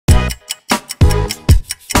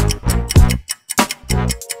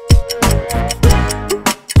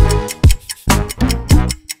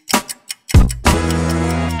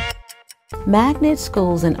Magnet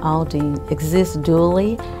schools in Aldine exist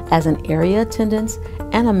dually as an area attendance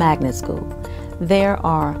and a magnet school. There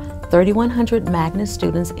are 3,100 magnet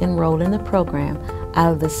students enrolled in the program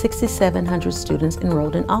out of the 6,700 students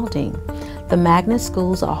enrolled in Aldine. The magnet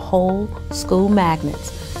schools are whole school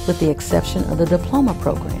magnets with the exception of the diploma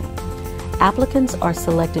program. Applicants are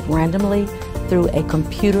selected randomly through a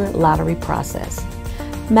computer lottery process.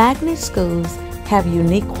 Magnet schools have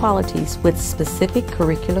unique qualities with specific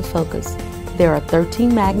curricular focus. There are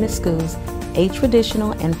 13 magnet schools, 8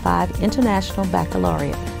 traditional and 5 international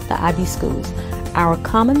baccalaureate, the IB schools. Our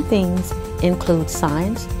common themes include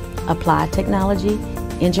science, applied technology,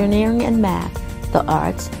 engineering and math, the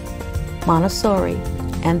arts, Montessori,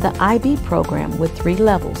 and the IB program with 3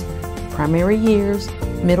 levels: primary years,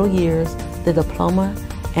 middle years, the diploma,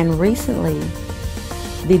 and recently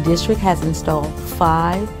the district has installed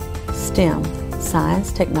 5 STEM,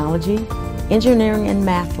 science, technology, engineering, and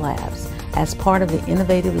math labs as part of the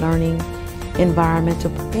innovative learning environment to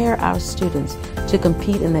prepare our students to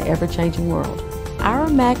compete in the ever-changing world. Our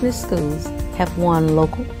magnet schools have won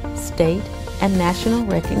local, state, and national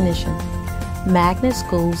recognition. Magnet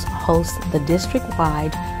schools host the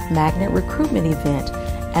district-wide magnet recruitment event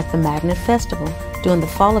at the Magnet Festival during the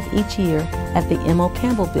fall of each year at the M.O.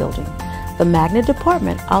 Campbell Building. The Magnet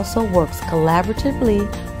Department also works collaboratively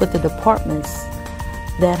with the departments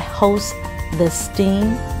that host the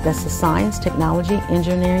STEAM, that's the Science, Technology,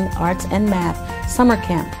 Engineering, Arts, and Math Summer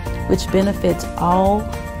Camp, which benefits all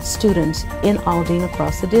students in Aldine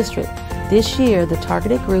across the district. This year, the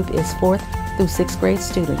targeted group is 4th through 6th grade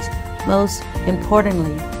students. Most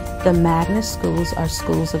importantly, the magnet schools are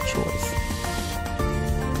schools of choice.